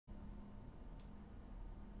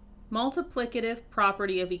Multiplicative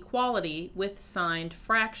property of equality with signed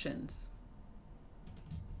fractions.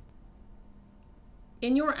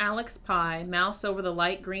 In your Aleks pie, mouse over the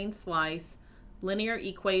light green slice, Linear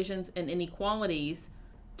Equations and Inequalities,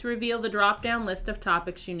 to reveal the drop-down list of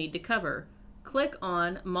topics you need to cover. Click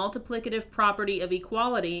on Multiplicative property of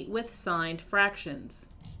equality with signed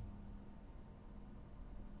fractions.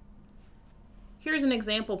 Here's an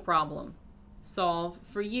example problem. Solve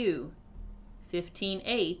for u.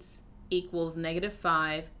 15/8 equals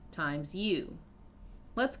 -5 times u.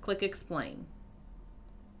 Let's click Explain.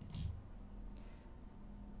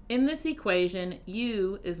 In this equation,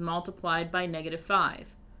 u is multiplied by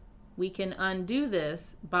 -5. We can undo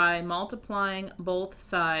this by multiplying both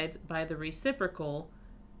sides by the reciprocal,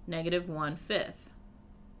 -1/5.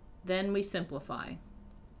 Then we simplify.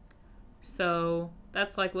 So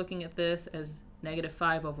that's like looking at this as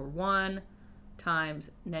 -5/1 times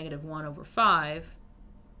 -1/5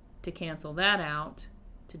 to cancel that out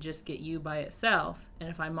to just get u by itself. And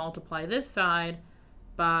if I multiply this side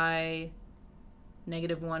by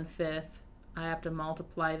 -1/5, I have to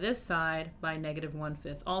multiply this side by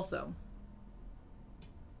 -1/5 also.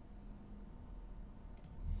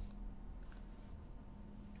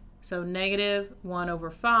 So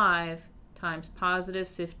 -1/5 times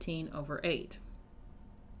 +15/8.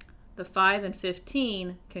 The 5 and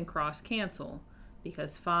 15 can cross cancel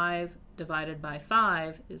because 5 divided by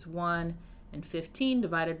 5 is 1 and 15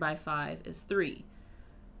 divided by 5 is 3.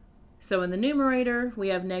 So in the numerator we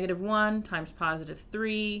have -1 times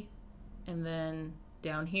 +3, and then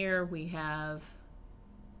down here we have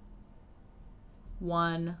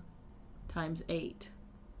 1 times 8,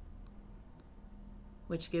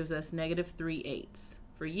 which gives us -3/8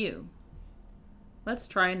 for u. Let's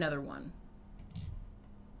try another one.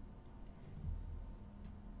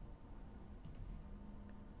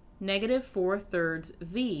 -4/3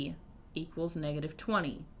 v equals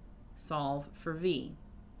 -20. Solve for v.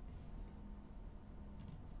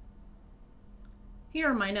 Here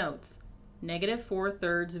are my notes.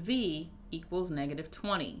 -4/3 v equals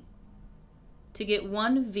 -20. To get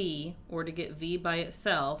 1v, or to get v by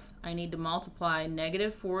itself, I need to multiply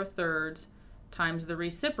 -4/3 times the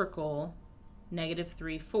reciprocal,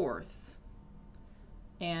 -3/4.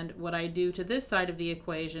 And what I do to this side of the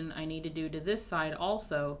equation, I need to do to this side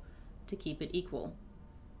also to keep it equal.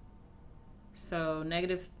 So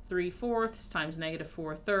 -3/4 times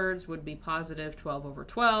 -4/3 would be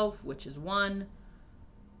 +12/12, which is 1.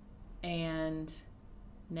 And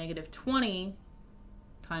 -20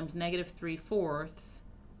 times -3/4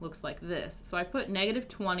 looks like this. So I put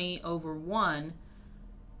 -20/1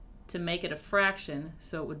 to make it a fraction,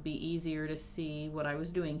 so it would be easier to see what I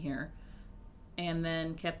was doing here. And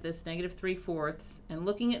then kept this -3/4. And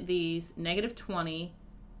looking at these, -20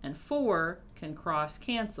 and 4 can cross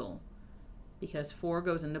cancel because 4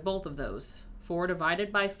 goes into both of those. 4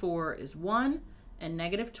 divided by 4 is 1, and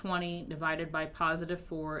 -20 divided by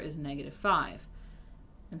 +4 is -5.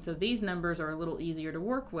 And so these numbers are a little easier to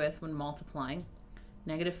work with when multiplying.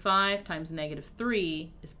 -5 times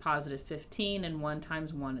 -3 is +15, and 1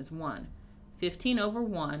 times 1 is 1.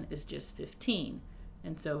 15/1 is just 15,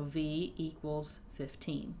 and so v equals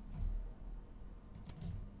 15.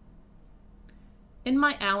 In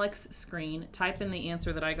my Aleks screen, type in the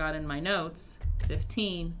answer that I got in my notes,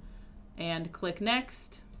 15, and click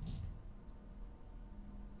Next.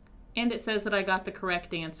 And it says that I got the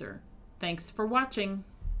correct answer. Thanks for watching.